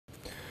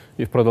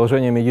И в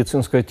продолжение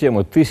медицинской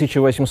темы.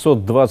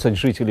 1820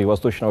 жителей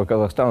Восточного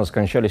Казахстана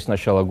скончались с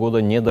начала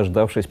года, не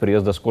дождавшись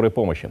приезда скорой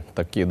помощи.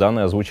 Такие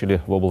данные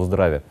озвучили в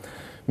облздраве.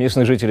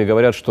 Местные жители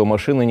говорят, что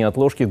машины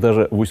неотложки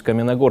даже в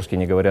Усть-Каменогорске,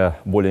 не говоря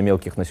о более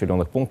мелких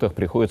населенных пунктах,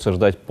 приходится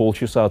ждать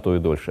полчаса, а то и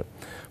дольше.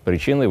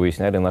 Причины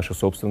выясняли наши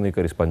собственные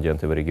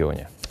корреспонденты в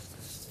регионе.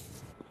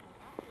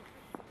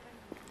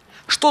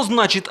 Что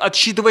значит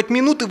отсчитывать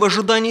минуты в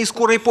ожидании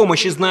скорой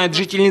помощи, знает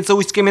жительница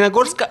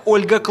Усть-Каменогорска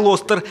Ольга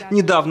Клостер.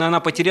 Недавно она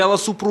потеряла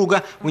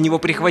супруга. У него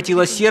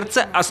прихватило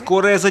сердце, а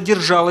скорая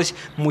задержалась.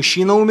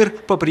 Мужчина умер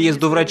по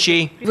приезду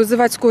врачей.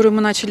 Вызывать скорую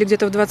мы начали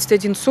где-то в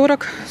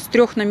 21:40. С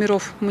 3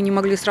 номеров мы не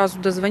могли сразу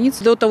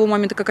дозвониться. До того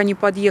момента, как они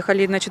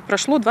подъехали,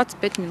 прошло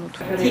 25 минут.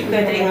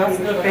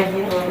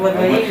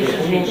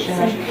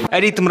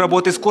 Ритм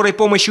работы скорой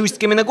помощи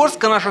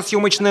Усть-Каменогорска наша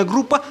съемочная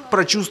группа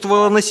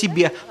прочувствовала на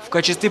себе. В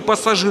качестве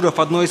пассажиров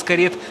одной из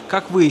карет,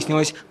 как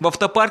выяснилось, в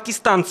автопарке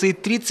станции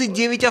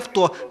 39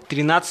 авто,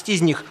 13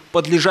 из них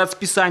подлежат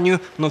списанию,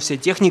 но вся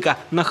техника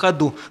на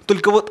ходу.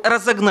 Только вот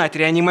разогнать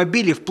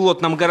реанимобили в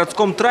плотном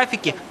городском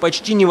трафике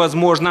почти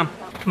невозможно.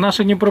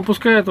 Наши не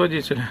пропускают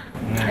водителя?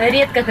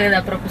 Редко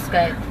когда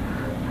пропускают.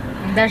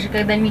 Даже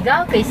когда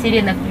мигалка и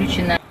сирена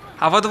включена.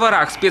 А во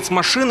дворах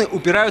спецмашины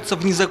упираются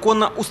в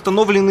незаконно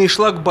установленные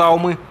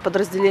шлагбаумы.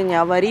 Подразделения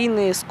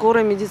аварийные,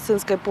 скорой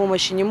медицинской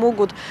помощи не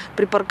могут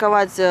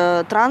припарковать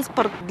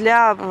транспорт.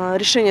 Для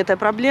решения этой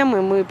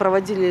проблемы мы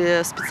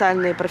проводили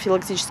специальные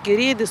профилактические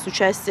рейды с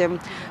участием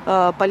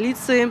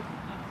полиции,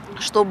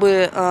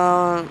 чтобы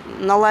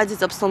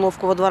наладить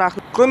обстановку во дворах.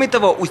 Кроме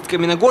того,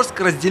 Усть-Каменогорск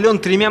разделен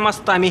 3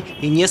 мостами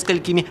и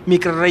несколькими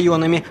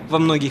микрорайонами. Во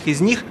многих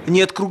из них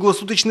нет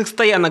круглосуточных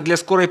стоянок для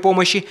скорой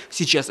помощи.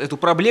 Сейчас эту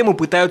проблему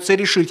пытаются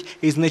решить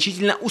и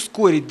значительно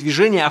ускорить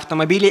движение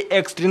автомобилей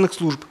экстренных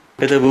служб.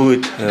 Это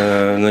будет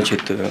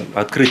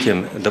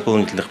открытием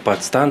дополнительных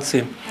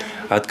подстанций,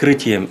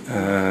 открытием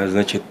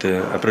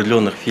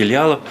определенных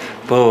филиалов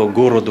по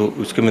городу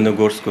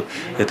Усть-Каменогорску,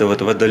 это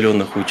вот в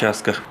отдаленных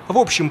участках. В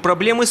общем,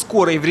 проблемы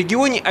скорой в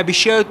регионе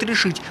обещают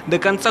решить. До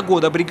конца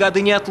года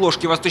бригады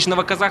неотложки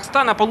Восточного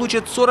Казахстана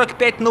получат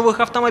 45 новых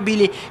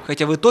автомобилей,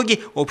 хотя в итоге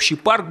общий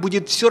парк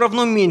будет все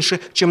равно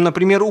меньше, чем,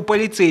 например, у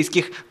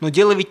полицейских. Но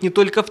дело ведь не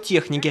только в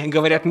технике,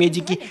 говорят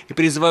медики, и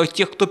призывают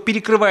тех, кто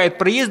перекрывает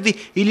проезды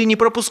или не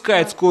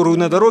пропускает скорую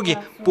на дороге,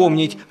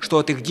 помнить, что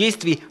от их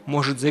действий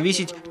может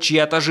зависеть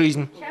чья-то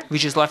жизнь.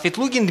 Вячеслав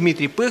Ветлугин,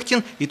 Дмитрий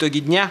Пыхтин. Итоги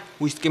дня.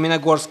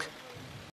 Усть-Каменогорск.